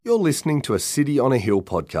You're listening to a City on a Hill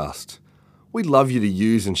podcast. We'd love you to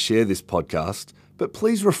use and share this podcast, but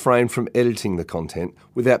please refrain from editing the content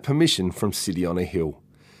without permission from City on a Hill.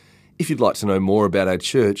 If you'd like to know more about our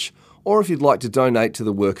church, or if you'd like to donate to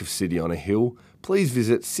the work of City on a Hill, please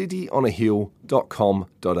visit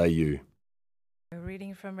cityonahill.com.au. We're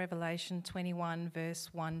reading from Revelation 21, verse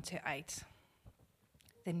 1 to 8.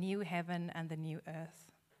 The new heaven and the new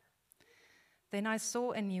earth. Then I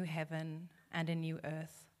saw a new heaven and a new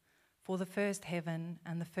earth, for the first heaven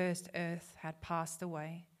and the first earth had passed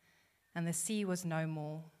away, and the sea was no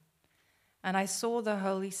more. And I saw the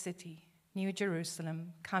holy city, New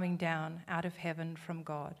Jerusalem, coming down out of heaven from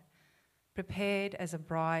God, prepared as a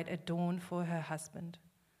bride adorned for her husband.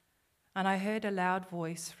 And I heard a loud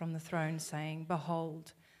voice from the throne saying,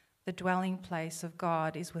 Behold, the dwelling place of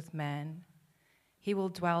God is with man. He will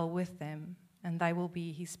dwell with them, and they will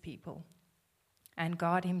be his people. And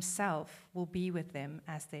God himself will be with them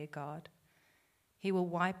as their God. He will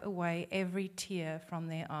wipe away every tear from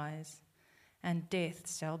their eyes, and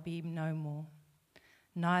death shall be no more.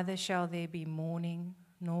 Neither shall there be mourning,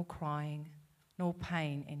 nor crying, nor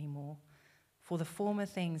pain any more, for the former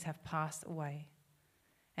things have passed away.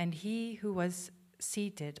 And he who was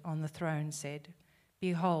seated on the throne said,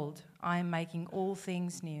 Behold, I am making all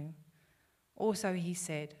things new. Also he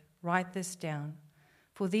said, Write this down,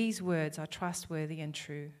 for these words are trustworthy and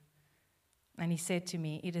true. And he said to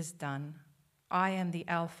me, It is done. I am the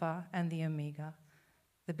Alpha and the Omega,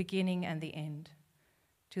 the beginning and the end.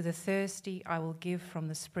 To the thirsty I will give from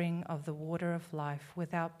the spring of the water of life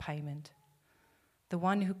without payment. The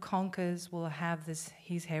one who conquers will have this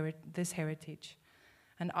heritage,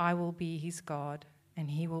 and I will be his God,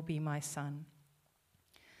 and he will be my son.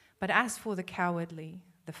 But as for the cowardly,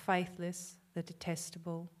 the faithless, the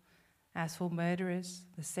detestable, as for murderers,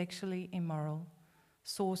 the sexually immoral,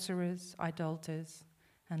 sorcerers, idolaters,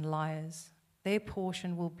 and liars, their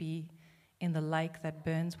portion will be in the lake that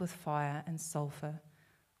burns with fire and sulfur,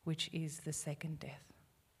 which is the second death.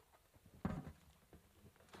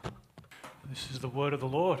 This is the word of the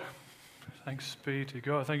Lord. Thanks be to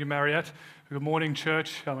God. Thank you, Mariette. Good morning,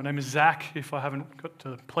 church. My name is Zach. If I haven't got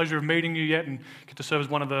the pleasure of meeting you yet and get to serve as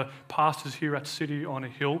one of the pastors here at City on a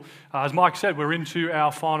Hill. As Mike said, we're into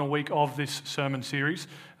our final week of this sermon series.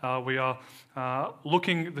 We are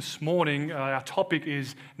looking this morning, our topic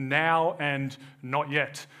is now and not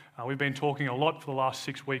yet. We've been talking a lot for the last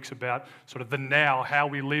 6 weeks about sort of the now, how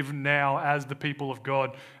we live now as the people of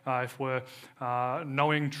God. If we're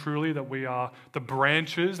knowing truly that we are the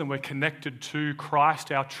branches and we're connected to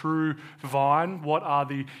Christ, our true vine, what are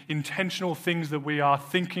the intentional things that we are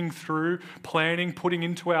thinking through, planning, putting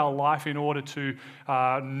into our life in order to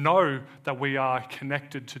know that we are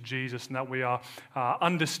connected to Jesus and that we are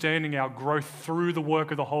understanding our growth through the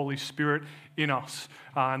work of the Holy Spirit in us.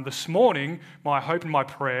 And this morning, my hope and my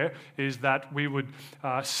prayer is that we would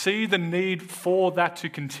see the need for that to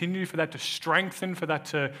continue, for that to strengthen, for that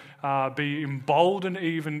to be emboldened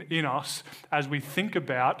even in us as we think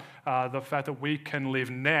about the fact that we can live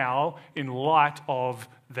now in light of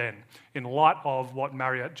then, in light of what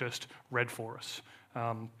Mariette just read for us.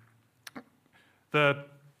 The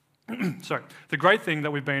great thing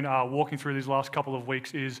that we've been walking through these last couple of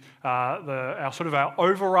weeks is our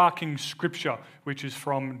overarching scripture, which is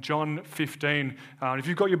from John 15. If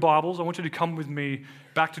you've got your Bibles, I want you to come with me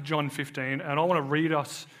back to John 15, and I want to read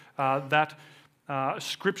us that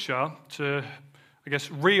scripture to, I guess,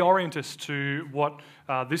 reorient us to what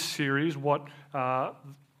this series, what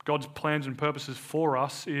God's plans and purposes for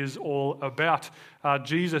us is all about.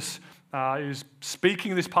 Jesus is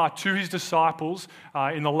speaking this part to his disciples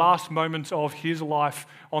in the last moments of his life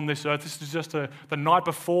on this earth. This is just the night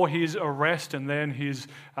before his arrest and then his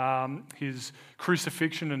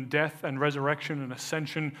crucifixion and death and resurrection and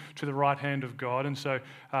ascension to the right hand of God. And so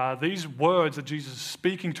these words that Jesus is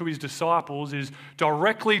speaking to his disciples is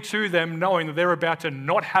directly to them, knowing that they're about to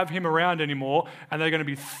not have him around anymore and they're going to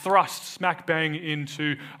be thrust smack bang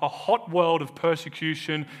into a hot world of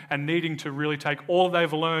persecution and needing to really take all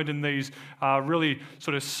they've learned in these really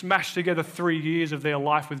sort of smashed together 3 years of their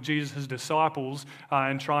life with Jesus' disciples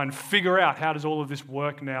and try and figure out how does all of this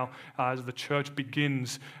work now as the church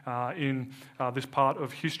begins in this part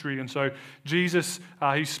of history. And so Jesus,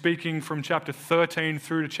 he's speaking from chapter 13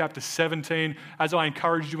 through to chapter 17. As I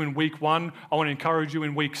encouraged you in week 1, I want to encourage you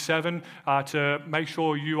in week 7 to make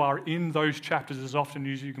sure you are in those chapters as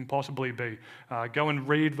often as you can possibly be. Go and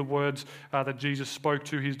read the words that Jesus spoke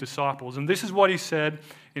to his disciples. And this is what he said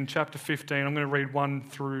in chapter 15. I'm going to read 1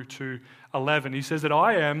 through to 11. He says that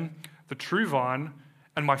I am the true vine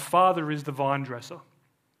and my Father is the vine dresser.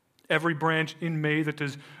 Every branch in me that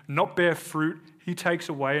does not bear fruit, he takes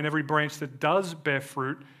away, and every branch that does bear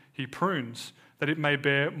fruit, he prunes, that it may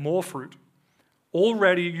bear more fruit.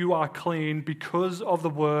 Already you are clean because of the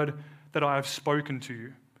word that I have spoken to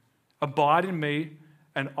you. Abide in me,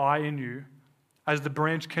 and I in you, as the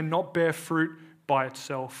branch cannot bear fruit by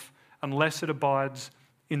itself unless it abides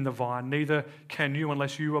in the vine. Neither can you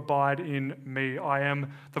unless you abide in me. I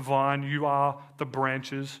am the vine, you are the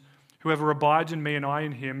branches. Whoever abides in me and I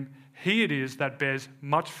in him, he it is that bears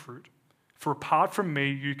much fruit. For apart from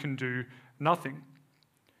me, you can do nothing.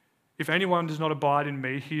 If anyone does not abide in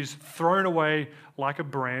me, he is thrown away like a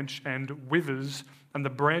branch and withers, and the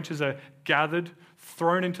branches are gathered,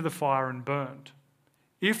 thrown into the fire and burned.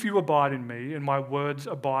 If you abide in me and my words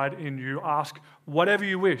abide in you, ask whatever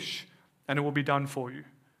you wish, and it will be done for you.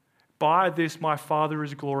 By this my Father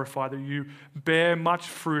is glorified, that you bear much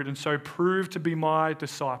fruit and so prove to be my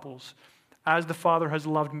disciples. As the Father has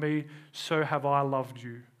loved me, so have I loved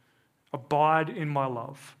you. Abide in my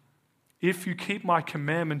love. If you keep my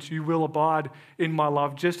commandments, you will abide in my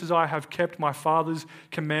love, just as I have kept my Father's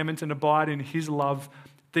commandments and abide in his love.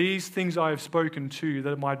 These things I have spoken to you,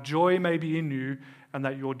 that my joy may be in you and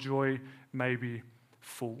that your joy may be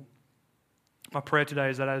full. My prayer today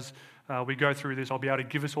is that as we go through this, I'll be able to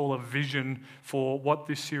give us all a vision for what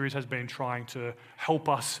this series has been trying to help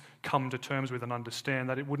us come to terms with and understand,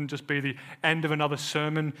 that it wouldn't just be the end of another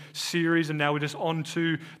sermon series and now we're just on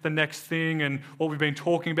to the next thing and what we've been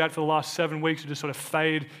talking about for the last 7 weeks would just sort of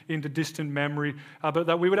fade into distant memory, but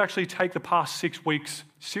that we would actually take the past 6 weeks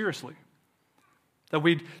seriously. That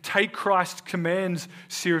we'd take Christ's commands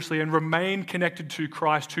seriously and remain connected to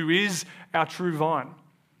Christ, who is our true vine.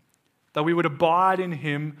 That we would abide in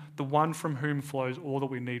him, the one from whom flows all that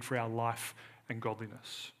we need for our life and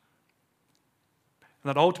godliness. And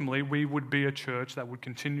that ultimately we would be a church that would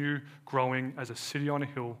continue growing as a city on a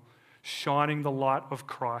hill, shining the light of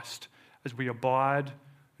Christ as we abide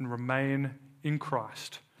and remain in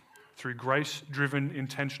Christ through grace-driven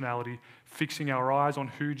intentionality, fixing our eyes on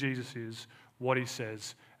who Jesus is, what he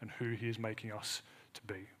says, and who he is making us to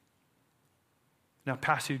be. Now,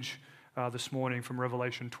 passage this morning from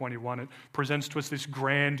Revelation 21. It presents to us this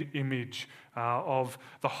grand image of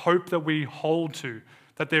the hope that we hold to,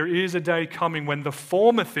 that there is a day coming when the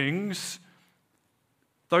former things,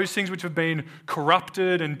 those things which have been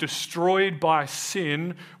corrupted and destroyed by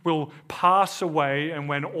sin, will pass away, and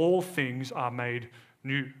when all things are made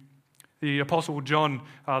new. The Apostle John,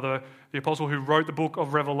 the apostle who wrote the book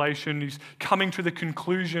of Revelation, he's coming to the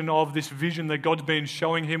conclusion of this vision that God's been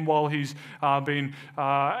showing him while he's been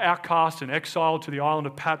outcast and exiled to the island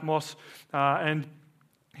of Patmos. And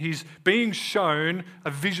he's being shown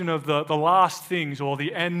a vision of the last things, or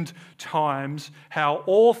the end times, how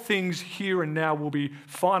all things here and now will be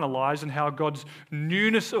finalized and how God's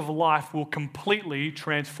newness of life will completely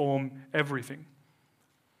transform everything.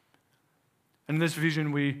 And in this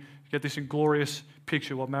vision, we get this glorious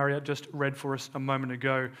picture, what Mariette just read for us a moment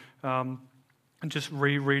ago. And just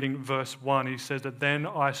rereading verse 1, he says that then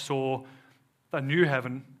I saw a new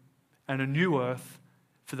heaven and a new earth,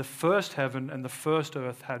 for the first heaven and the first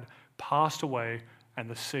earth had passed away, and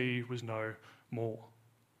the sea was no more.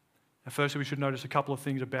 And firstly, we should notice a couple of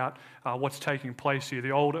things about what's taking place here.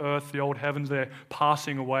 The old earth, the old heavens, they're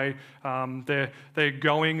passing away. They're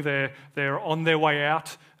going. They're on their way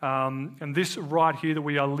out. And this right here that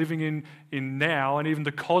we are living in now, and even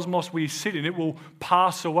the cosmos we sit in, it will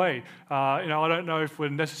pass away. I don't know if we're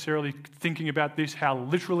necessarily thinking about this, how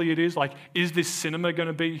literally it is. Like, is this cinema going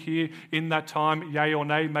to be here in that time? Yay or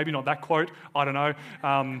nay? Maybe not that quote. I don't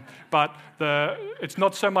know. But it's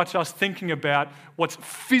not so much us thinking about what's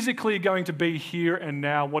physically going to be here and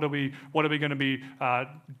now. What are we going to be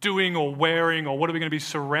doing or wearing, or what are we going to be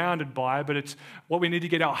surrounded by? But it's what we need to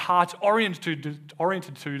get our hearts oriented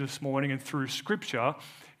to this morning and through Scripture,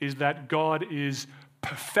 is that God is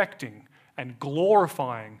perfecting and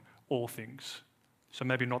glorifying all things. So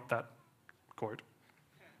maybe not that quote.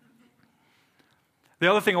 The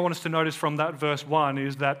other thing I want us to notice from that verse 1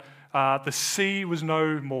 is that the sea was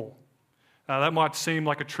no more. That might seem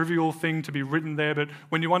like a trivial thing to be written there, but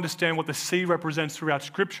when you understand what the sea represents throughout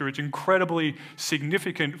Scripture, it's incredibly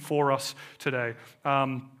significant for us today.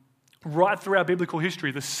 Right throughout biblical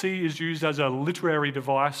history, the sea is used as a literary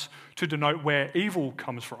device to denote where evil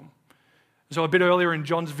comes from. So a bit earlier in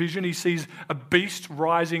John's vision, he sees a beast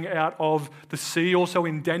rising out of the sea. Also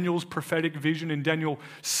in Daniel's prophetic vision in Daniel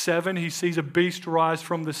 7, he sees a beast rise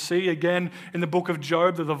from the sea. Again, in the book of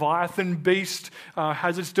Job, the Leviathan beast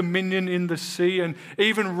has its dominion in the sea. And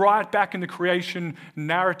even right back in the creation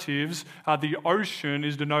narratives, the ocean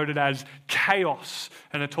is denoted as chaos.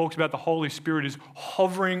 And it talks about the Holy Spirit is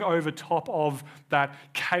hovering over top of that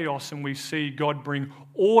chaos. And we see God bring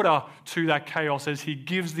order to that chaos as he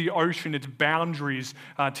gives the ocean its boundaries,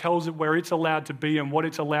 tells it where it's allowed to be and what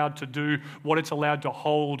it's allowed to do, what it's allowed to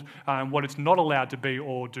hold, and what it's not allowed to be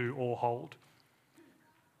or do or hold.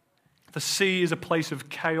 The sea is a place of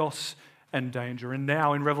chaos and danger. And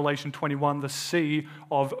now in Revelation 21, the sea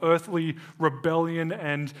of earthly rebellion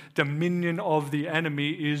and dominion of the enemy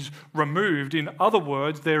is removed. In other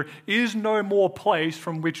words, there is no more place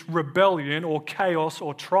from which rebellion or chaos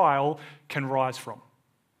or trial can rise from.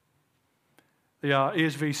 The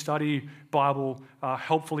ESV Study Bible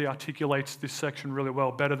helpfully articulates this section really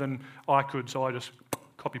well, better than I could, so I just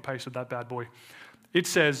copy-pasted that bad boy. It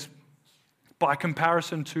says, by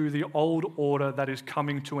comparison to the old order that is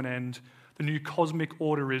coming to an end, the new cosmic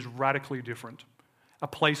order is radically different. A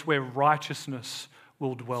place where righteousness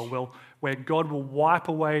will dwell, where God will wipe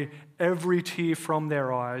away every tear from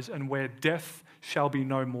their eyes, and where death shall be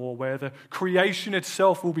no more, where the creation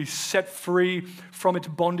itself will be set free from its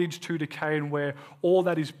bondage to decay, and where all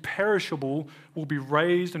that is perishable will be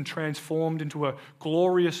raised and transformed into a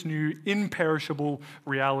glorious new imperishable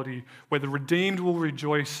reality, where the redeemed will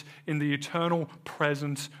rejoice in the eternal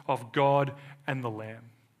presence of God and the Lamb.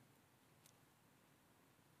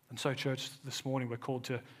 And so, church, this morning we're called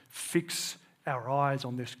to fix our eyes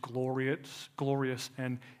on this glorious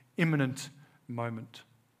and imminent moment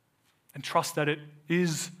and trust that it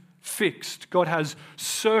is fixed. God has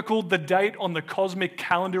circled the date on the cosmic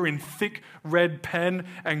calendar in thick red pen,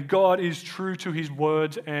 and God is true to his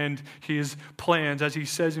words and his plans, as he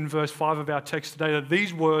says in verse 5 of our text today, that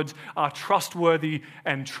these words are trustworthy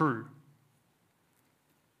and true.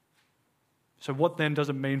 So what then does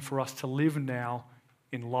it mean for us to live now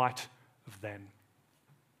in light of then?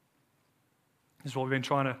 This is what we've been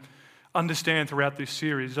trying to understand throughout this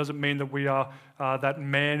series. It doesn't mean that we are that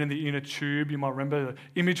man in the inner tube. You might remember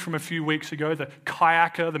the image from a few weeks ago, the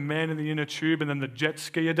kayaker, the man in the inner tube, and then the jet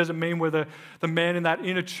skier. It doesn't mean we're the man in that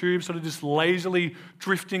inner tube sort of just lazily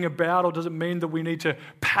drifting about, or does it mean that we need to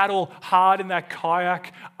paddle hard in that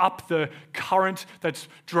kayak up the current that's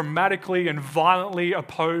dramatically and violently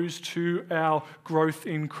opposed to our growth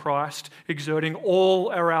in Christ, exerting all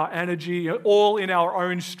our energy, all in our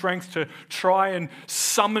own strength to try and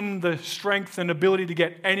summon the strength and ability to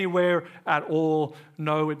get anywhere at all?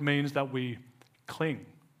 No, it means that we cling.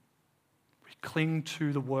 We cling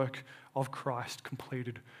to the work of Christ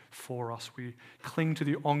completed for us. We cling to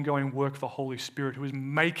the ongoing work of the Holy Spirit who is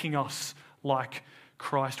making us like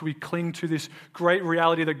Christ. We cling to this great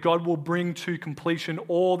reality that God will bring to completion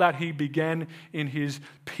all that he began in his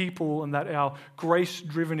people, and that our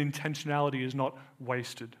grace-driven intentionality is not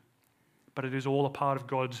wasted, but it is all a part of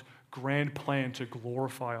God's grand plan to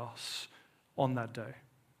glorify us on that day.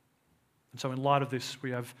 And so in light of this,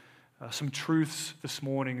 we have some truths this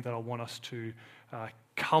morning that I want us to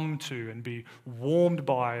come to and be warmed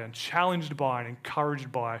by and challenged by and encouraged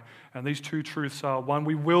by. And these two truths are, one,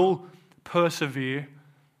 we will persevere,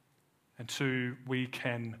 and two, we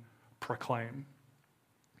can proclaim.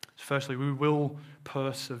 Firstly, we will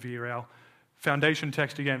persevere. Our foundation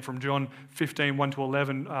text again from John 15,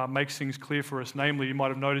 1-11 makes things clear for us. Namely, you might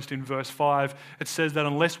have noticed in verse 5, it says that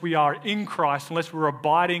unless we are in Christ, unless we're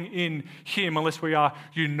abiding in him, unless we are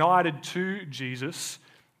united to Jesus,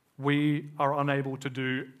 we are unable to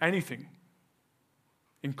do anything,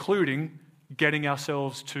 including getting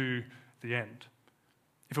ourselves to the end.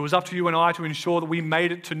 If it was up to you and I to ensure that we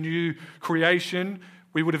made it to new creation,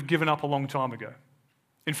 we would have given up a long time ago.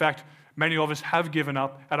 In fact, many of us have given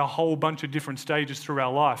up at a whole bunch of different stages through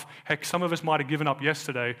our life. Heck, some of us might have given up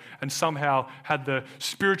yesterday and somehow had the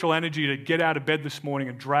spiritual energy to get out of bed this morning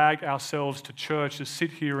and drag ourselves to church to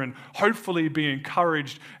sit here and hopefully be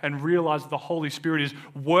encouraged and realize that the Holy Spirit is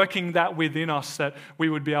working that within us, that we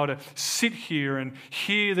would be able to sit here and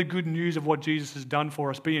hear the good news of what Jesus has done for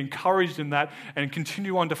us, be encouraged in that, and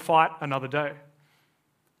continue on to fight another day.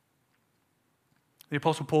 The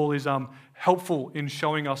Apostle Paul is helpful in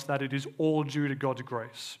showing us that it is all due to God's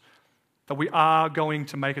grace, that we are going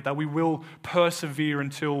to make it, that we will persevere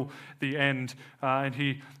until the end,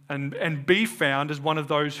 and be found as one of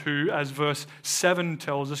those who, as verse 7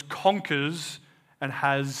 tells us, conquers and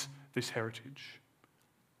has this heritage.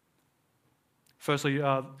 Firstly,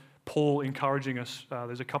 Paul encouraging us.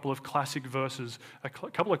 There's a couple of classic verses,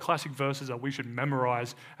 that we should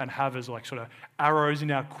memorize and have as like sort of arrows in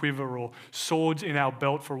our quiver or swords in our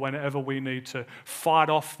belt for whenever we need to fight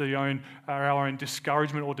off our own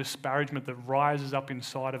discouragement or disparagement that rises up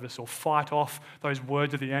inside of us, or fight off those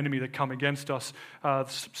words of the enemy that come against us.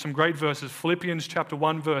 Some great verses. Philippians chapter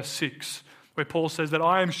 1, verse 6, where Paul says that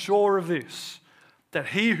I am sure of this, that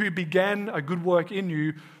he who began a good work in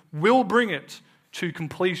you will bring it to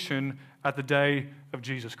completion at the day of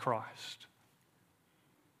Jesus Christ.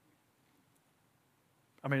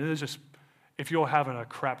 I mean, if you're having a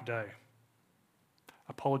crap day,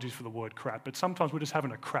 apologies for the word crap, but sometimes we're just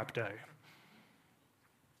having a crap day.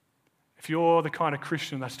 If you're the kind of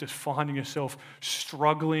Christian that's just finding yourself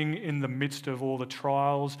struggling in the midst of all the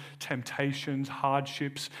trials, temptations,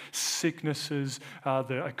 hardships, sicknesses,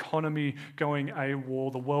 the economy going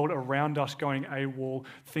AWOL, the world around us going AWOL,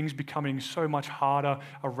 things becoming so much harder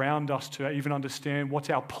around us to even understand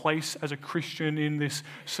what's our place as a Christian in this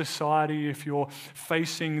society, if you're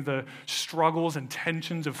facing the struggles and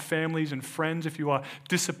tensions of families and friends, if you are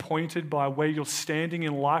disappointed by where you're standing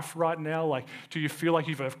in life right now, like, do you feel like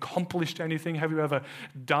you've accomplished anything? Have you ever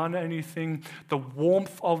done anything? The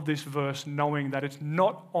warmth of this verse, knowing that it's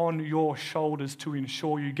not on your shoulders to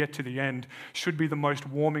ensure you get to the end, should be the most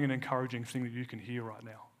warming and encouraging thing that you can hear right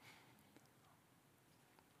now.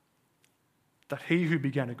 That he who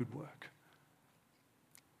began a good work,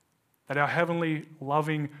 that our heavenly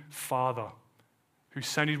loving Father, who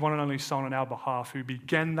sent his one and only Son on our behalf, who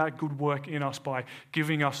began that good work in us by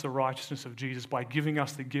giving us the righteousness of Jesus, by giving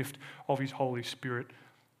us the gift of his Holy Spirit,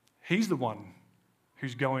 he's the one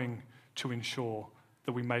who's going to ensure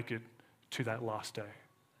that we make it to that last day.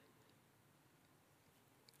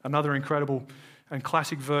 Another incredible and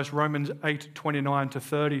classic verse, Romans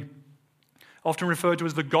 8:29-30, often referred to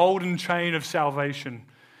as the golden chain of salvation.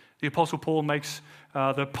 The Apostle Paul makes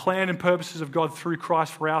the plan and purposes of God through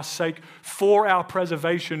Christ for our sake, for our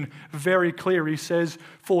preservation, very clear. He says,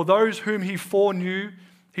 for those whom he foreknew,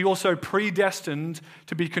 he also predestined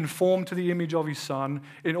to be conformed to the image of his Son,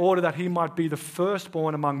 in order that he might be the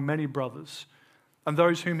firstborn among many brothers. And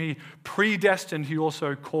those whom he predestined, he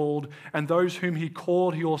also called. And those whom he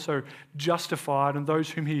called, he also justified. And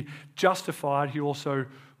those whom he justified, he also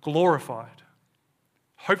glorified.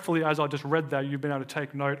 Hopefully, as I just read that, you've been able to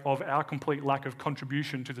take note of our complete lack of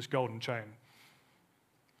contribution to this golden chain.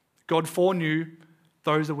 God foreknew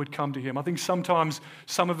those that would come to him. I think sometimes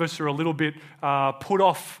some of us are a little bit put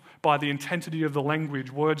off by the intensity of the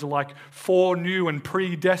language. Words like foreknew and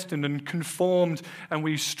predestined and conformed, and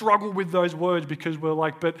we struggle with those words because we're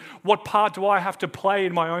like, but what part do I have to play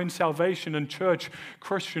in my own salvation? And church,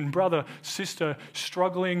 Christian, brother, sister,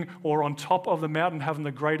 struggling or on top of the mountain having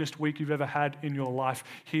the greatest week you've ever had in your life,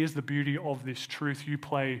 here's the beauty of this truth. You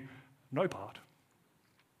play no part.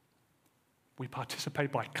 We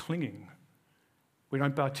participate by clinging. We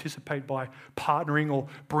don't participate by partnering or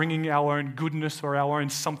bringing our own goodness or our own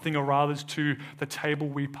something or others to the table.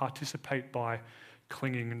 We participate by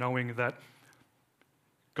clinging, knowing that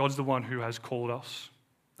God's the one who has called us,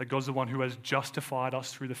 that God's the one who has justified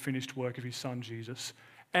us through the finished work of his Son, Jesus.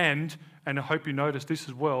 And I hope you notice this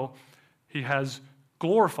as well, he has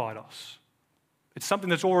glorified us. It's something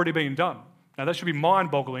that's already been done. Now that should be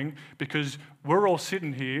mind-boggling because we're all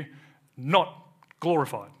sitting here not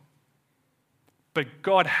glorified. But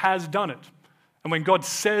God has done it. And when God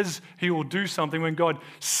says he will do something, when God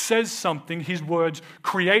says something, his words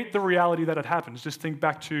create the reality that it happens. Just think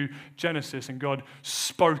back to Genesis, and God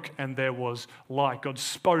spoke and there was light. God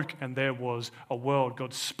spoke and there was a world.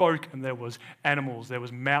 God spoke and there was animals, there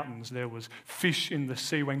was mountains, there was fish in the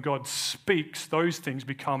sea. When God speaks, those things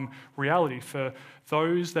become reality. For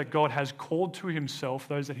those that God has called to himself,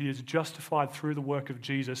 those that he has justified through the work of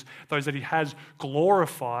Jesus, those that he has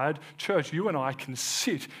glorified, church, you and I can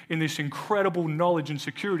sit in this incredible knowledge and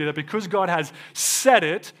security that because God has said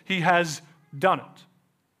it, he has done it.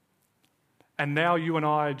 And now you and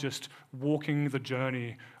I are just walking the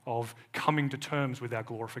journey of coming to terms with our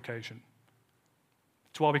glorification.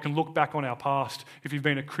 It's why we can look back on our past. If you've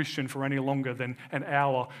been a Christian for any longer than an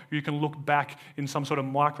hour, you can look back in some sort of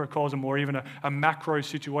microcosm or even a macro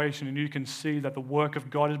situation, and you can see that the work of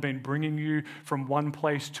God has been bringing you from one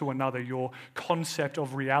place to another. Your concept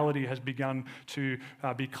of reality has begun to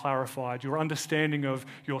be clarified. Your understanding of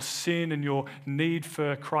your sin and your need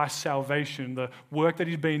for Christ's salvation, the work that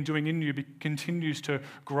he's been doing in you continues to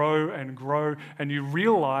grow, and you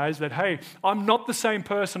realize that, hey, I'm not the same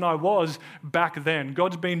person I was back then.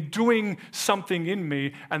 God's been doing something in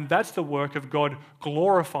me, and that's the work of God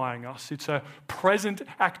glorifying us. It's a present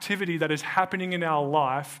activity that is happening in our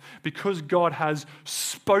life because God has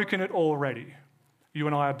spoken it already. You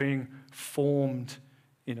and I are being formed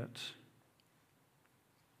in it.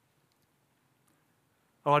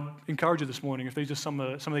 I'd encourage you this morning, if these are some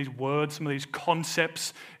of these words, some of these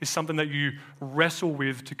concepts is something that you wrestle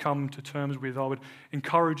with to come to terms with, I would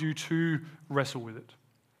encourage you to wrestle with it.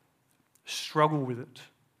 Struggle with it.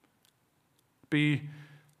 Be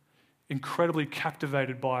incredibly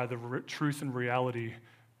captivated by the truth and reality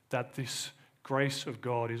that this grace of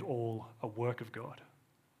God is all a work of God,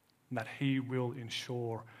 and that He will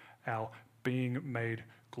ensure our being made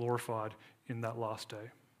glorified in that last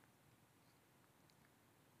day.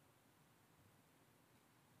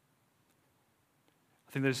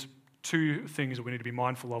 I think there's two things that we need to be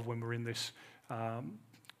mindful of when we're in this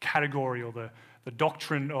category, or the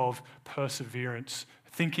doctrine of perseverance,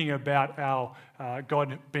 thinking about our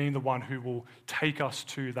God being the one who will take us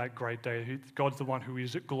to that great day. God's the one who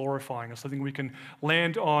is glorifying us. I think we can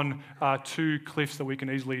land on two cliffs that we can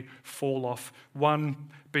easily fall off. One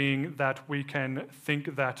being that we can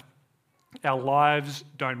think that our lives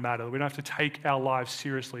don't matter. We don't have to take our lives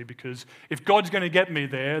seriously, because if God's going to get me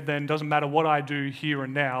there, then it doesn't matter what I do here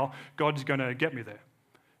and now, God's going to get me there.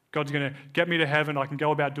 God's going to get me to heaven. I can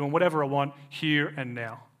go about doing whatever I want here and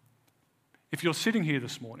now. If you're sitting here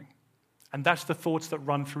this morning, and that's the thoughts that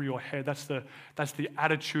run through your head, that's the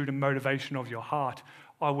attitude and motivation of your heart,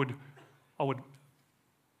 I would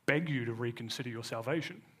beg you to reconsider your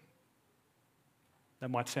salvation. That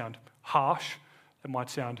might sound harsh. It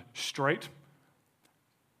might sound straight,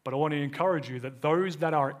 but I want to encourage you that those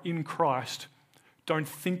that are in Christ don't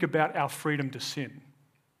think about our freedom to sin,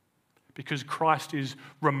 because Christ is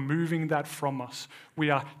removing that from us. We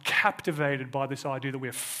are captivated by this idea that we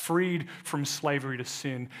are freed from slavery to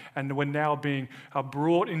sin, and we're now being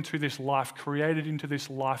brought into this life, created into this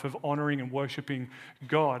life of honoring and worshiping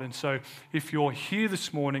God. And so if you're here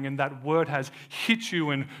this morning and that word has hit you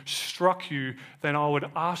and struck you, then I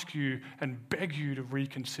would ask you and beg you to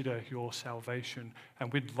reconsider your salvation.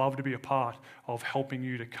 And we'd love to be a part of helping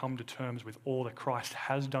you to come to terms with all that Christ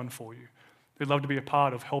has done for you. We'd love to be a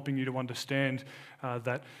part of helping you to understand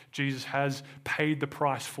that Jesus has paid the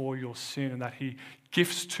price for your sin, and that He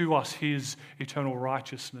gifts to us His eternal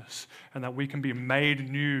righteousness, and that we can be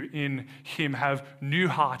made new in Him, have new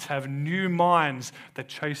hearts, have new minds that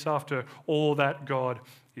chase after all that God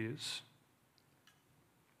is.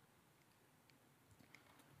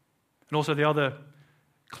 And also the other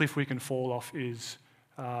cliff we can fall off is,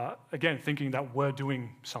 again, thinking that we're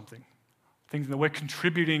doing something. Thinking that we're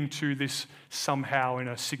contributing to this somehow in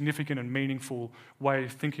a significant and meaningful way,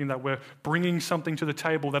 thinking that we're bringing something to the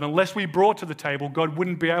table that unless we brought to the table, God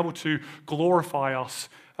wouldn't be able to glorify us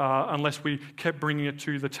unless we kept bringing it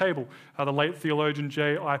to the table. The late theologian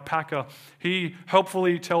J.I. Packer, he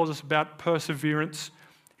helpfully tells us about perseverance.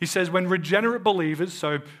 He says, when regenerate believers,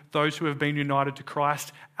 so those who have been united to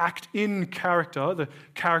Christ, act in character, the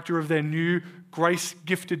character of their new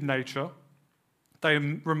grace-gifted nature, they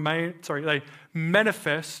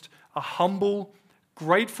manifest a humble,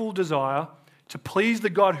 grateful desire to please the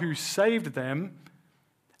God who saved them,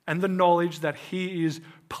 and the knowledge that He is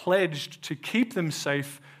pledged to keep them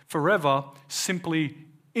safe forever simply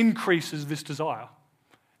increases this desire.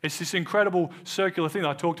 It's this incredible circular thing that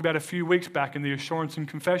I talked about a few weeks back in the Assurance and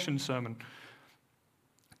Confession sermon.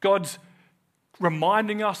 God's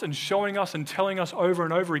reminding us and showing us and telling us over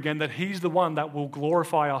and over again that He's the one that will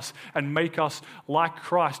glorify us and make us like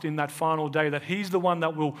Christ in that final day, that He's the one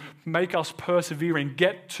that will make us persevere and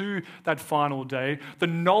get to that final day. The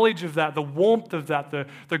knowledge of that, the warmth of that,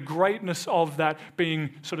 the greatness of that being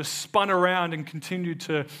sort of spun around and continued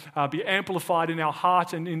to be amplified in our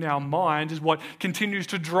heart and in our mind is what continues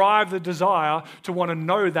to drive the desire to want to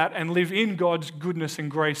know that and live in God's goodness and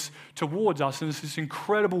grace towards us. And it's this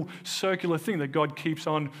incredible circular thing that God keeps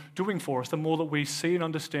on doing for us. The more that we see and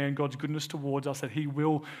understand God's goodness towards us, that He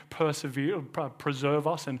will preserve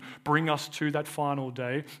us and bring us to that final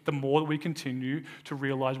day, the more that we continue to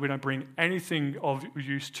realize we don't bring anything of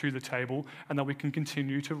use to the table, and that we can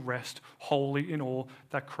continue to rest wholly in all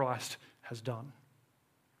that Christ has done.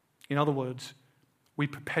 In other words, we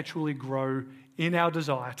perpetually grow in our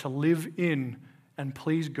desire to live in and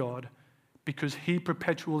please God, because He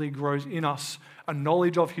perpetually grows in us a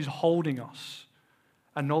knowledge of His holding us,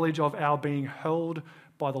 a knowledge of our being held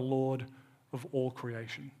by the Lord of all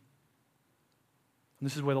creation. And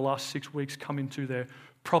this is where the last 6 weeks come into their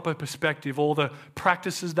proper perspective. All the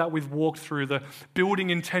practices that we've walked through, the building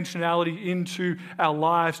intentionality into our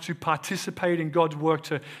lives to participate in God's work,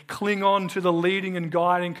 to cling on to the leading and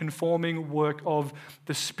guiding, conforming work of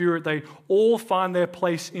the Spirit. They all find their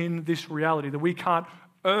place in this reality that we can't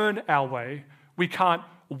earn our way, we can't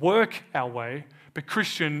work our way, but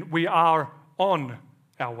Christian, we are on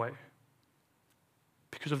our way.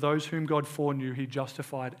 Because of those whom God foreknew, he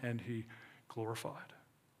justified and he glorified.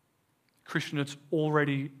 Christian, it's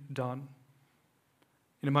already done.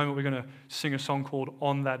 In a moment, we're going to sing a song called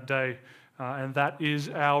On That Day, and that is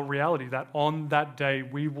our reality, that on that day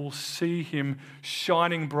we will see him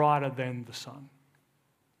shining brighter than the sun.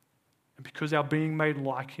 And because our being made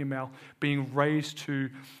like him, our being raised to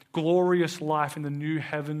glorious life in the new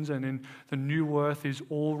heavens and in the new earth is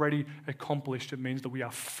already accomplished, it means that we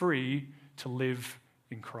are free to live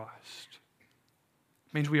in Christ.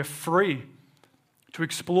 It means we are free to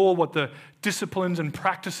explore what the disciplines and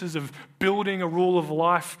practices of building a rule of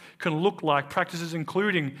life can look like, practices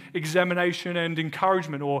including examination and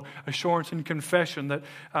encouragement, or assurance and confession, that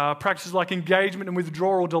practices like engagement and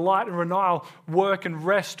withdrawal, delight and renewal, work and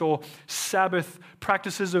rest, or Sabbath,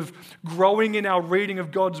 practices of growing in our reading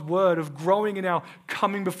of God's word, of growing in our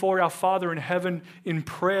coming before our Father in heaven in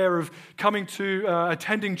prayer, of coming to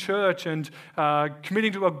attending church and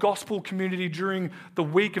committing to a gospel community during the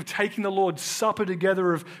week, of taking the Lord's Supper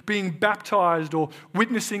together, of being baptized or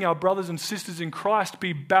witnessing our brothers and sisters in Christ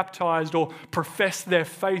be baptized or profess their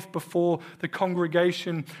faith before the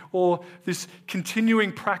congregation, or this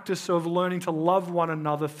continuing practice of learning to love one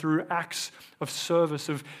another through acts of service,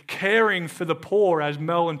 of caring for the poor, as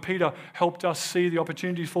Mel and Peter helped us see the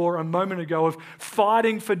opportunity for a moment ago, of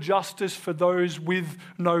fighting for justice for those with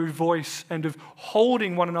no voice, and of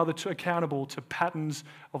holding one another accountable to patterns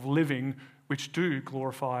of living which do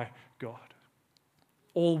glorify God.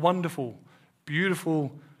 All wonderful,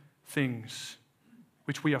 beautiful things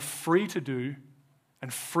which we are free to do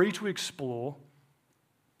and free to explore,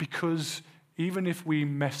 because even if we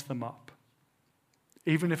mess them up,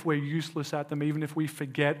 even if we're useless at them, even if we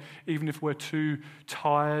forget, even if we're too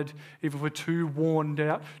tired, even if we're too worn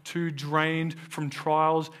out, too drained from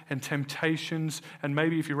trials and temptations, and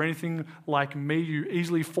maybe if you're anything like me, you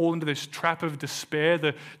easily fall into this trap of despair,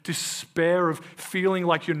 the despair of feeling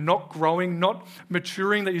like you're not growing, not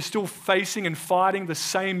maturing, that you're still facing and fighting the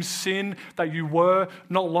same sin that you were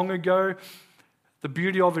not long ago. The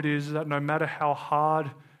beauty of it is that no matter how hard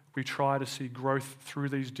we try to see growth through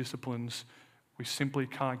these disciplines, we simply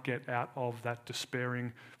can't get out of that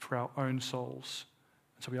despairing for our own souls.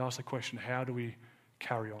 And so we ask the question, how do we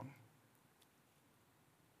carry on?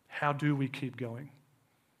 How do we keep going?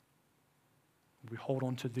 We hold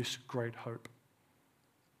on to this great hope,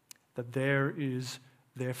 that there is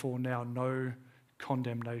therefore now no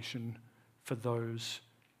condemnation for those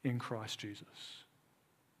in Christ Jesus.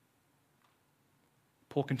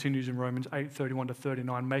 Paul continues in Romans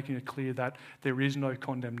 8:31-39, making it clear that there is no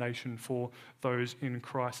condemnation for those in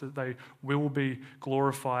Christ, that they will be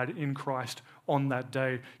glorified in Christ on that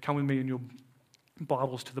day. Come with me in your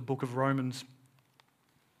Bibles to the book of Romans.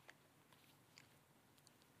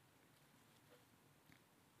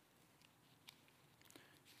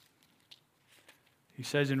 He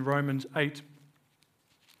says in Romans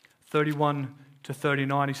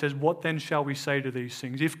 8:31-39, he says, "What then shall we say to these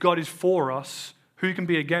things? If God is for us, who can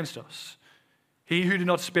be against us? He who did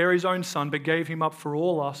not spare his own son, but gave him up for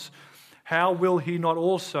all us, how will he not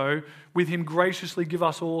also with him graciously give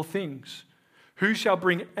us all things? Who shall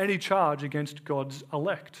bring any charge against God's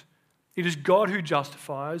elect? It is God who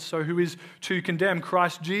justifies, so who is to condemn?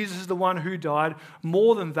 Christ Jesus is the one who died,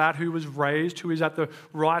 more than that, who was raised, who is at the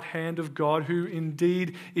right hand of God, who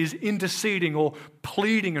indeed is interceding or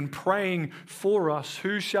pleading and praying for us.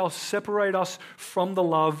 Who shall separate us from the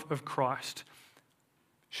love of Christ?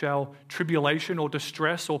 Shall tribulation or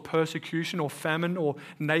distress or persecution or famine or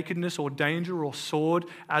nakedness or danger or sword,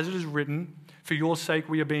 as it is written, for your sake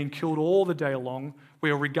we are being killed all the day long, we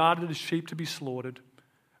are regarded as sheep to be slaughtered?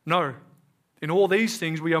 No, in all these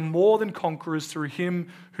things we are more than conquerors through him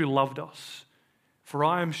who loved us. For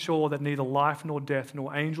I am sure that neither life nor death,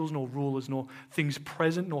 nor angels nor rulers, nor things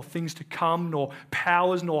present, nor things to come, nor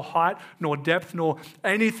powers, nor height, nor depth, nor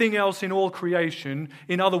anything else in all creation,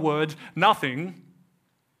 in other words, nothing,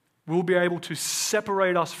 will be able to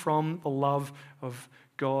separate us from the love of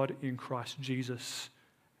God in Christ Jesus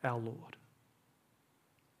our Lord.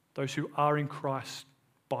 Those who are in Christ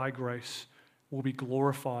by grace will be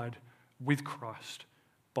glorified with Christ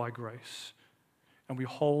by grace. And we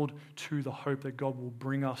hold to the hope that God will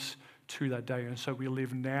bring us to that day. And so we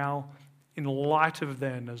live now in light of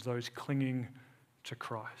then as those clinging to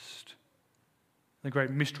Christ. The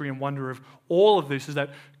great mystery and wonder of all of this is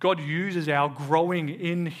that God uses our growing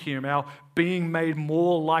in Him, our being made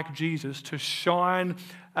more like Jesus, to shine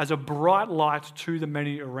as a bright light to the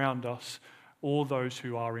many around us, all those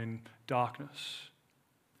who are in darkness.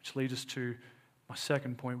 Which leads us to my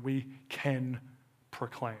second point: we can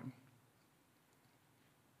proclaim.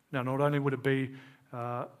 Now, not only would it be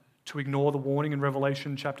to ignore the warning in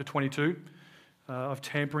Revelation chapter 22 of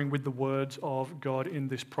tampering with the words of God in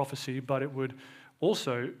this prophecy, but it would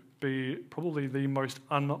also be probably the most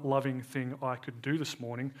unloving thing I could do this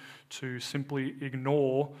morning, to simply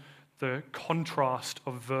ignore the contrast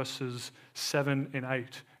of verses 7 and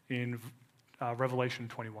 8 in Revelation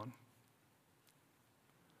 21.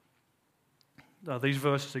 These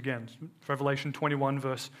verses again, Revelation 21,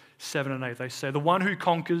 verse 7 and 8, they say, "The one who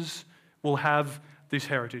conquers will have this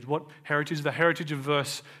heritage." What heritage? The heritage of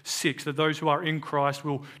verse 6, that those who are in Christ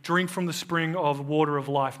will drink from the spring of water of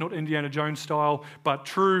life, not Indiana Jones style, but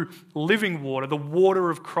true living water, the water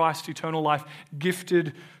of Christ's eternal life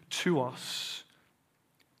gifted to us.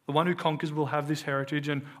 The one who conquers will have this heritage,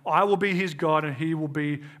 and I will be his God, and he will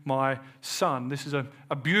be my son. This is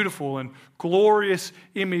a beautiful and glorious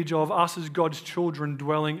image of us as God's children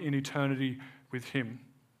dwelling in eternity with him.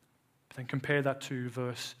 But then compare that to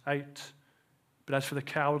verse 8. "But as for the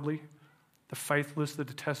cowardly, the faithless, the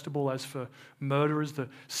detestable, as for murderers, the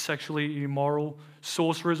sexually immoral,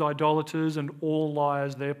 sorcerers, idolaters, and all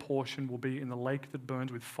liars, their portion will be in the lake that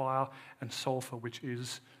burns with fire and sulfur, which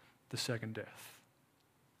is the second death."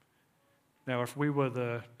 Now, if we were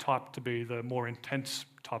the type to be the more intense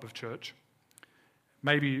type of church,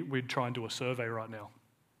 maybe we'd try and do a survey right now.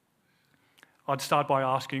 I'd start by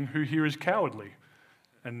asking, who here is cowardly?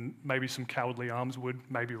 And maybe some cowardly arms would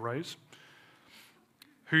maybe raise.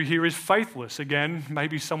 Who here is faithless? Again,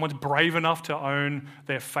 maybe someone's brave enough to own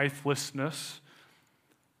their faithlessness.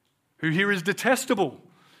 Who here is detestable?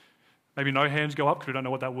 Maybe no hands go up because we don't know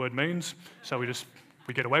what that word means, so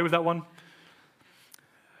we get away with that one.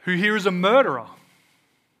 Who here is a murderer?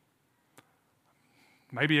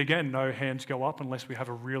 Maybe again, no hands go up unless we have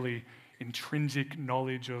a really intrinsic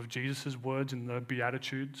knowledge of Jesus' words in the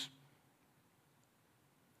Beatitudes.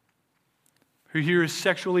 Who here is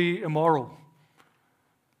sexually immoral?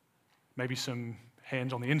 Maybe some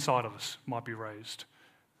hands on the inside of us might be raised.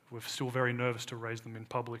 We're still very nervous to raise them in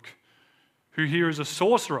public. Who here is a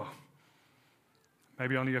sorcerer?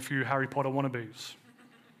 Maybe only a few Harry Potter wannabes.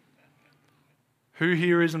 Who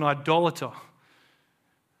here is an idolater?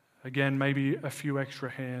 Again, maybe a few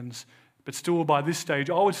extra hands. But still, by this stage,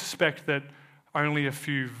 I would suspect that only a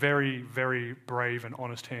few very, very brave and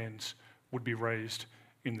honest hands would be raised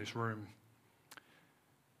in this room.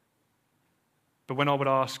 But when I would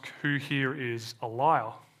ask who here is a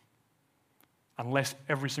liar, unless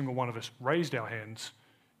every single one of us raised our hands,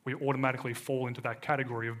 we automatically fall into that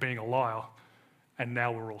category of being a liar, and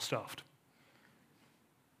now we're all stuffed.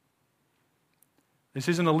 This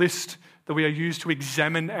isn't a list that we are used to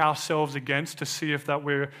examine ourselves against to see if that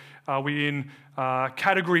are we in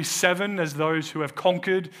category 7 as those who have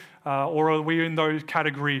conquered, or are we in those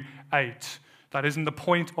category 8? That isn't the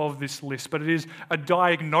point of this list, but it is a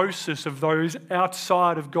diagnosis of those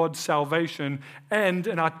outside of God's salvation and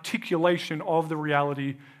an articulation of the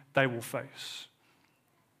reality they will face.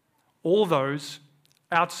 All those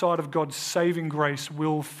outside of God's saving grace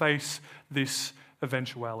will face this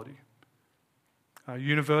eventuality.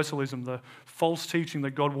 Universalism, the false teaching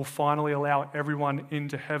that God will finally allow everyone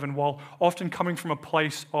into heaven, while often coming from a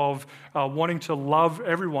place of wanting to love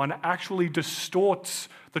everyone, actually distorts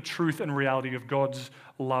the truth and reality of God's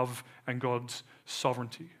love and God's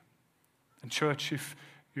sovereignty. And church, if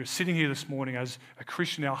you're sitting here this morning as a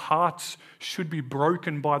Christian, our hearts should be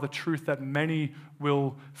broken by the truth that many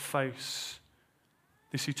will face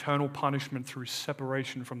this eternal punishment through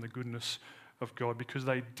separation from the goodness of God, because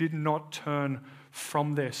they did not turn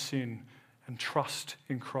from their sin and trust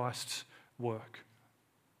in Christ's work.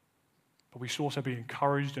 But we should also be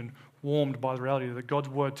encouraged and warmed by the reality that God's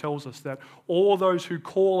word tells us that all those who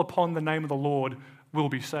call upon the name of the Lord will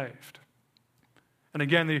be saved. And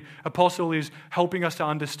again, the apostle is helping us to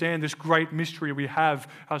understand this great mystery we have,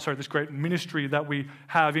 this great ministry that we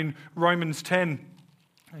have in Romans 10.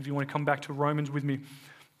 If you want to come back to Romans with me.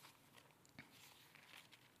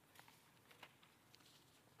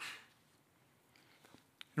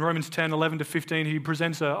 In Romans 10, 11 to 15, he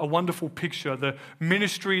presents a wonderful picture, the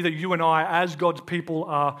ministry that you and I, as God's people,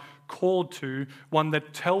 are called to, one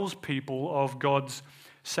that tells people of God's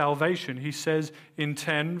salvation. He says in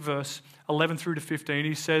 10, verse 11 through to 15,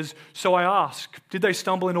 he says, "So I ask, did they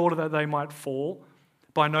stumble in order that they might fall?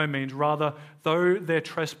 By no means. Rather, though their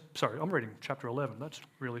I'm reading chapter 11. That's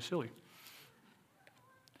really silly.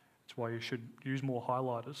 That's why you should use more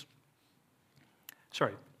highlighters.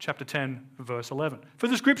 Chapter 10, verse 11. For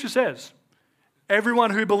the scripture says,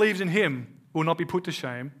 everyone who believes in him will not be put to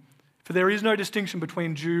shame, for there is no distinction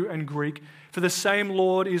between Jew and Greek, for the same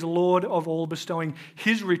Lord is Lord of all, bestowing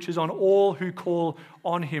his riches on all who call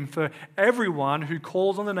on him. For everyone who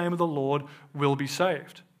calls on the name of the Lord will be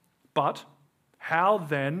saved. But how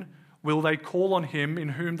then will they call on him in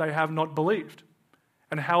whom they have not believed?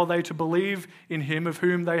 And how are they to believe in him of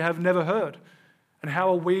whom they have never heard? And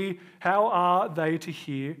how are they to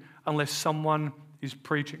hear unless someone is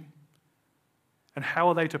preaching? And how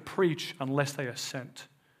are they to preach unless they are sent?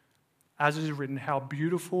 As it is written, how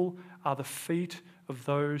beautiful are the feet of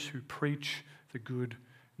those who preach the good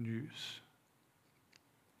news.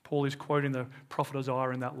 Paul is quoting the prophet Isaiah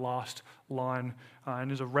in that last line,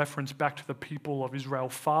 and is a reference back to the people of Israel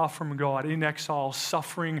far from God, in exile,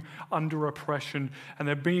 suffering under oppression, and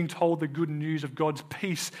they're being told the good news of God's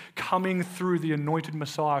peace coming through the anointed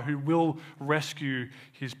Messiah who will rescue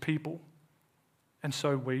his people. And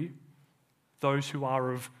so we, those who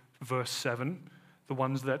are of verse 7, the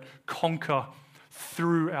ones that conquer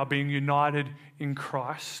through our being united in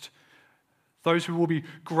Christ, those who will be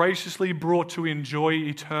graciously brought to enjoy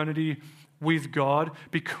eternity with God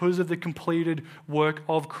because of the completed work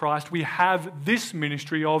of Christ, we have this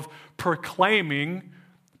ministry of proclaiming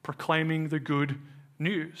the good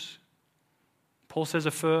news. Paul says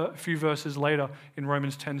a few verses later in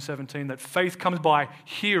Romans 10:17 that faith comes by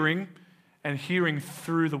hearing, and hearing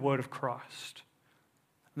through the word of Christ.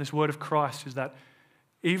 And this word of Christ is that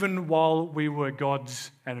even while we were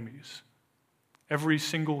God's enemies, every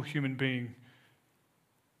single human being,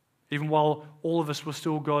 even while all of us were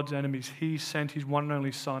still God's enemies, he sent his one and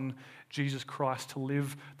only Son, Jesus Christ, to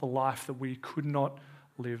live the life that we could not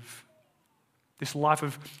live. This life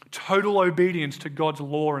of total obedience to God's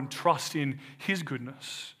law and trust in his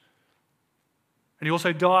goodness. And he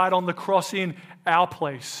also died on the cross in our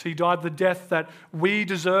place. He died the death that we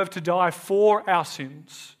deserve to die for our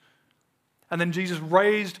sins. And then Jesus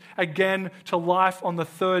raised again to life on the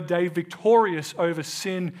third day, victorious over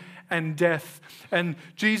sin and death. And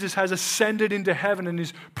Jesus has ascended into heaven and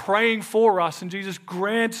is praying for us. And Jesus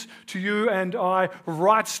grants to you and I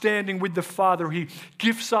right standing with the Father. He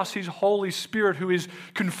gifts us his Holy Spirit, who is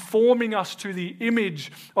conforming us to the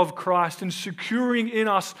image of Christ and securing in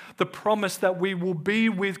us the promise that we will be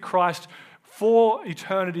with Christ for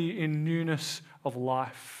eternity in newness of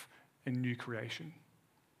life and new creation.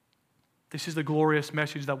 This is the glorious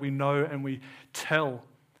message that we know and we tell,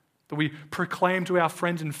 that we proclaim to our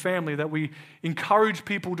friends and family, that we encourage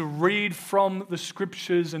people to read from the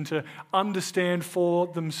scriptures and to understand for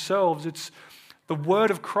themselves. It's the word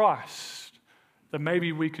of Christ that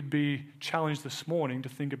maybe we could be challenged this morning to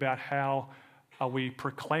think about how are we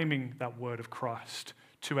proclaiming that word of Christ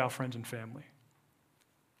to our friends and family.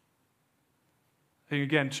 I think,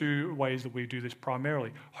 again, two ways that we do this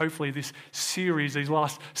primarily. Hopefully this series, these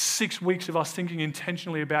last 6 weeks of us thinking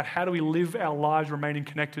intentionally about how do we live our lives remaining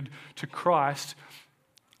connected to Christ,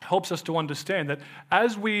 helps us to understand that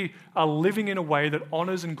as we are living in a way that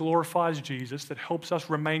honors and glorifies Jesus, that helps us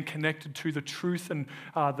remain connected to the truth and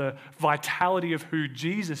the vitality of who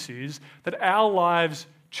Jesus is, that our lives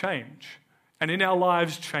change. And in our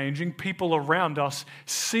lives changing, people around us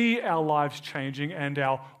see our lives changing and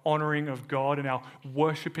our honoring of God and our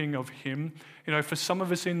worshiping of him. You know, for some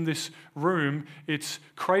of us in this room, it's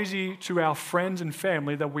crazy to our friends and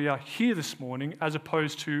family that we are here this morning as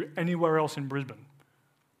opposed to anywhere else in Brisbane.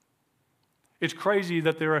 It's crazy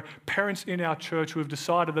that there are parents in our church who have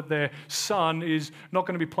decided that their son is not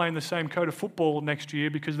going to be playing the same code of football next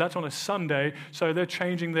year because that's on a Sunday, so they're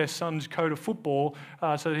changing their son's code of football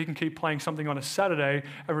so that he can keep playing something on a Saturday,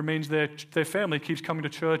 and it means their family keeps coming to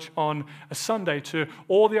church on a Sunday. To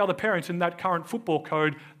all the other parents in that current football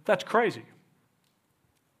code, that's crazy.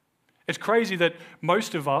 It's crazy that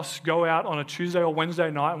most of us go out on a Tuesday or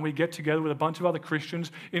Wednesday night and we get together with a bunch of other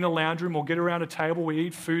Christians in a lounge room or get around a table, we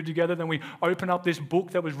eat food together, then we open up this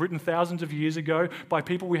book that was written thousands of years ago by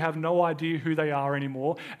people we have no idea who they are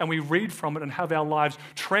anymore, and we read from it and have our lives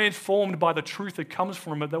transformed by the truth that comes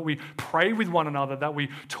from it, that we pray with one another, that we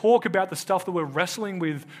talk about the stuff that we're wrestling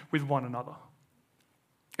with one another.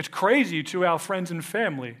 It's crazy to our friends and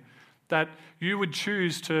family that, you would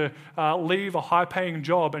choose to leave a high-paying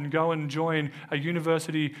job and go and join a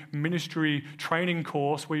university ministry training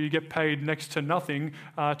course where you get paid next to nothing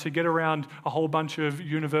to get around a whole bunch of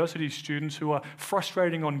university students who are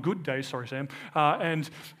frustrating on good days, sorry Sam, and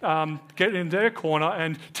get in their corner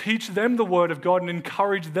and teach them the Word of God and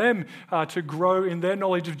encourage them to grow in their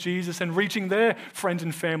knowledge of Jesus and reaching their friends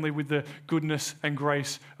and family with the goodness and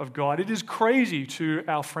grace of God. It is crazy to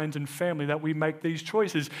our friends and family that we make these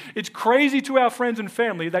choices. It's crazy to our friends and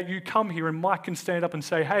family that you come here and Mike can stand up and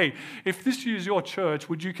say, hey, if this is your church,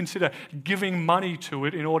 would you consider giving money to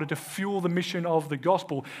it in order to fuel the mission of the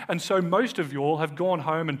gospel? And so most of you all have gone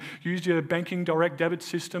home and used your banking direct debit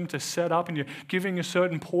system to set up, and you're giving a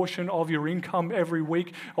certain portion of your income every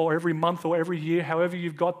week or every month or every year, however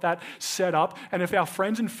you've got that set up. And if our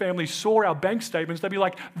friends and family saw our bank statements, they'd be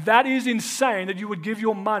like, that is insane that you would give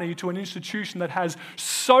your money to an institution that has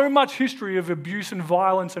so much history of abuse and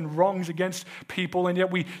violence and wrongs against people, and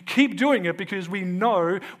yet we keep doing it because we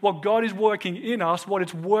know what God is working in us, what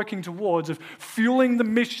it's working towards, of fueling the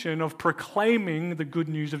mission of proclaiming the good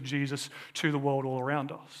news of Jesus to the world all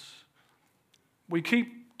around us. We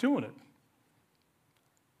keep doing it.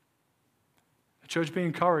 The church be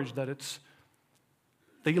encouraged that it's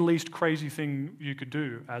the least crazy thing you could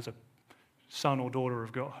do as a son or daughter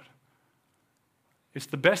of God. It's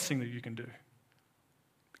the best thing that you can do.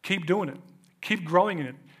 Keep doing it. Keep growing in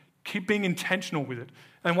it. Keep being intentional with it.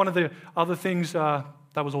 And one of the other things, that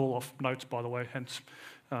was all off notes, by the way, hence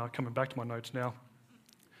coming back to my notes now.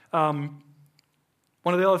 One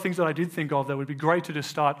of the other things that I did think of that would be great to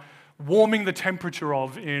just start warming the temperature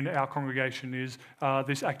of in our congregation is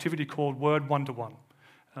this activity called Word One-to-One.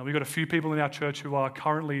 We've got a few people in our church who are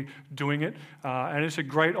currently doing it, and it's a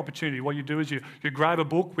great opportunity. What you do is you grab a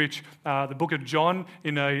book, which the book of John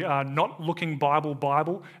in a not-looking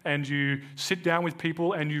Bible, and you sit down with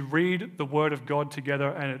people and you read the Word of God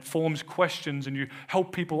together, and it forms questions, and you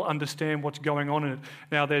help people understand what's going on in it.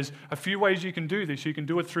 Now, there's a few ways you can do this. You can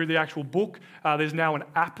do it through the actual book. There's now an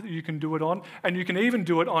app that you can do it on, and you can even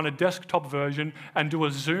do it on a desktop version and do a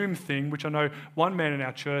Zoom thing, which I know one man in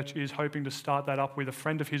our church is hoping to start that up with a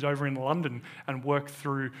friend of his over in London and work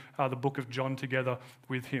through the book of John together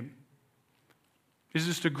with him. This is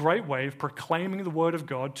just a great way of proclaiming the Word of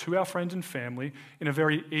God to our friends and family in a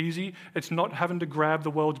very easy, it's not having to grab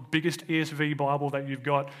the world's biggest ESV Bible that you've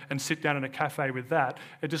got and sit down in a cafe with that.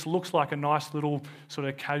 It just looks like a nice little sort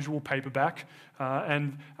of casual paperback.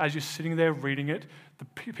 And as you're sitting there reading it, the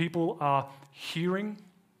people are hearing,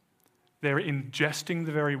 they're ingesting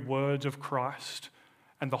the very words of Christ.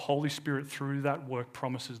 And the Holy Spirit, through that work,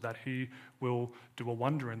 promises that He will do a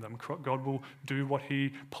wonder in them. God will do what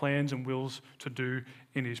He plans and wills to do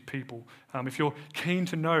in His people. If you're keen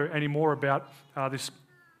to know any more about this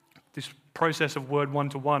process of Word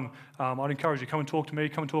One-to-One, I'd encourage you, come and talk to me,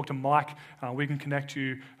 come and talk to Mike. We can connect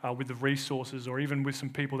you with the resources or even with some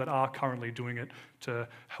people that are currently doing it to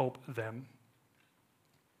help them.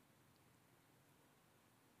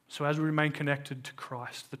 So as we remain connected to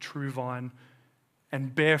Christ, the true vine,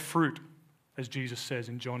 and bear fruit, as Jesus says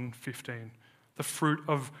in John 15, the fruit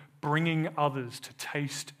of bringing others to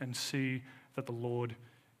taste and see that the Lord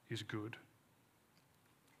is good.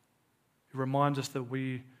 It reminds us that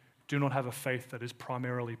we do not have a faith that is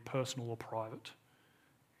primarily personal or private.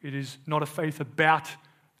 It is not a faith about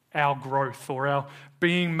our growth or our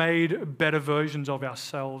being made better versions of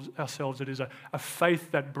ourselves. It is a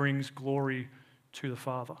faith that brings glory to the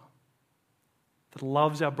Father, that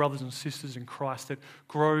loves our brothers and sisters in Christ, that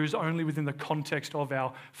grows only within the context of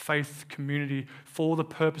our faith community for the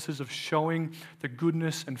purposes of showing the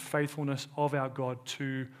goodness and faithfulness of our God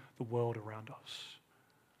to the world around us.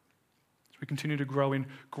 As we continue to grow in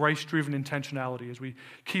grace-driven intentionality, as we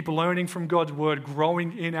keep learning from God's word,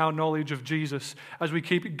 growing in our knowledge of Jesus, as we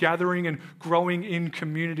keep gathering and growing in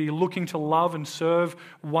community, looking to love and serve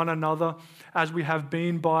one another as we have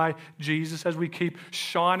been by Jesus, as we keep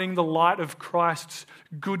shining the light of Christ's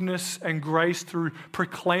goodness and grace through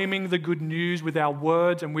proclaiming the good news with our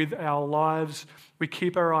words and with our lives, we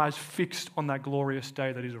keep our eyes fixed on that glorious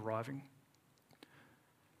day that is arriving.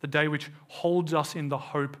 The day which holds us in the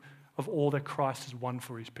hope of all that Christ has won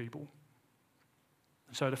for His people.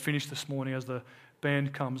 And so to finish this morning, as the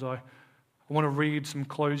band comes, I want to read some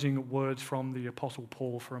closing words from the Apostle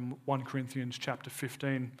Paul from 1 Corinthians chapter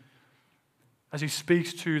 15, as he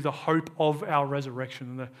speaks to the hope of our resurrection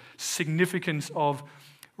and the significance of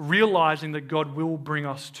realizing that God will bring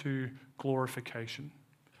us to glorification.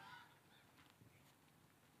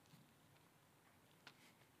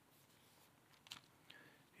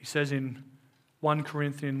 He says in 1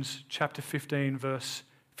 Corinthians chapter 15, verse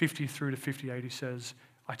 50 through to 58, he says,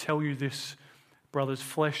 I tell you this Brothers,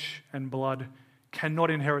 flesh and blood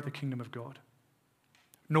cannot inherit the kingdom of God,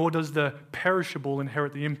 nor does the perishable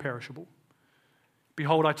inherit the imperishable.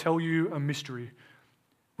 Behold, I tell you a mystery.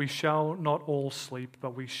 We shall not all sleep,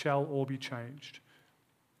 but we shall all be changed.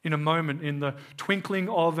 In a moment, in the twinkling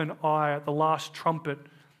of an eye, at the last trumpet,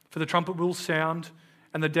 for the trumpet will sound,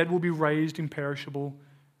 and the dead will be raised imperishable,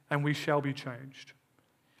 and we shall be changed.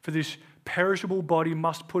 For this perishable body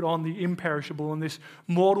must put on the imperishable, and this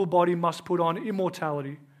mortal body must put on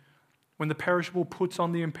immortality. When the perishable puts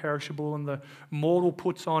on the imperishable, and the mortal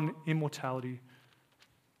puts on immortality,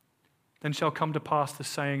 then shall come to pass the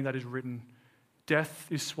saying that is written, death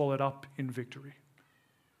is swallowed up in victory.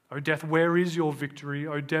 O death, where is your victory?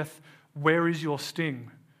 O death, where is your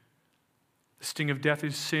sting? The sting of death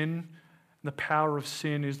is sin, and the power of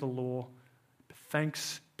sin is the law. But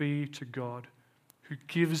thanks be to God, who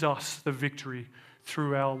gives us the victory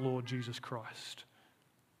through our Lord Jesus Christ.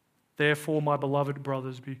 Therefore, my beloved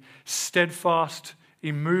brothers, be steadfast,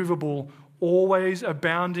 immovable, always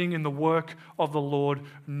abounding in the work of the Lord,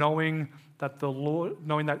 knowing that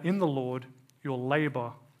in the Lord your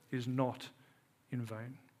labor is not in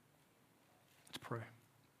vain. Let's pray.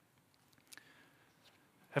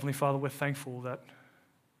 Heavenly Father, we're thankful that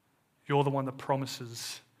you're the one that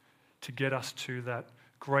promises to get us to that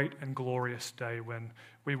great and glorious day when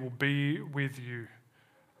we will be with you,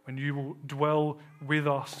 when you will dwell with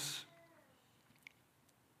us,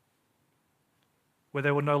 where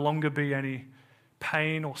there will no longer be any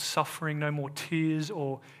pain or suffering, no more tears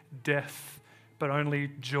or death, but only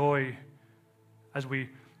joy as we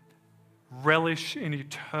relish in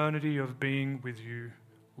eternity of being with you,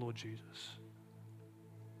 Lord Jesus.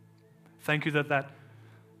 Thank you that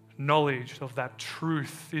knowledge of that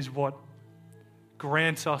truth is what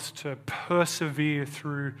grants us to persevere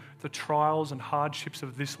through the trials and hardships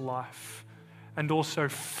of this life, and also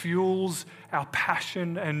fuels our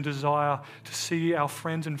passion and desire to see our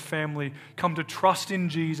friends and family come to trust in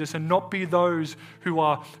Jesus and not be those who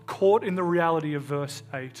are caught in the reality of verse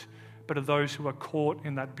 8, but are those who are caught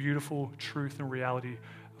in that beautiful truth and reality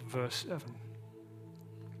of verse 7.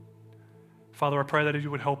 Father, I pray that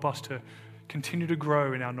you would help us to continue to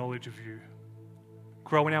grow in our knowledge of you,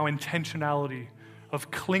 grow in our intentionality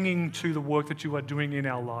of clinging to the work that you are doing in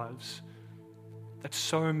our lives, that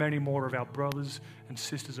so many more of our brothers and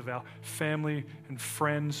sisters, of our family and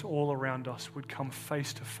friends all around us would come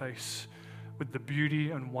face to face with the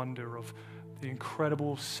beauty and wonder of the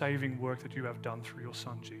incredible saving work that you have done through your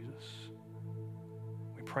Son, Jesus.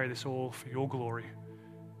 We pray this all for your glory,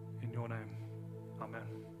 in your name. Amen.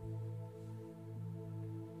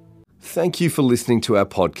 Thank you for listening to our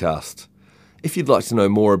podcast. If you'd like to know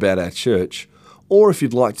more about our church, or if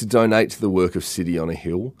you'd like to donate to the work of City on a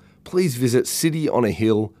Hill, please visit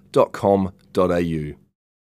cityonahill.com.au.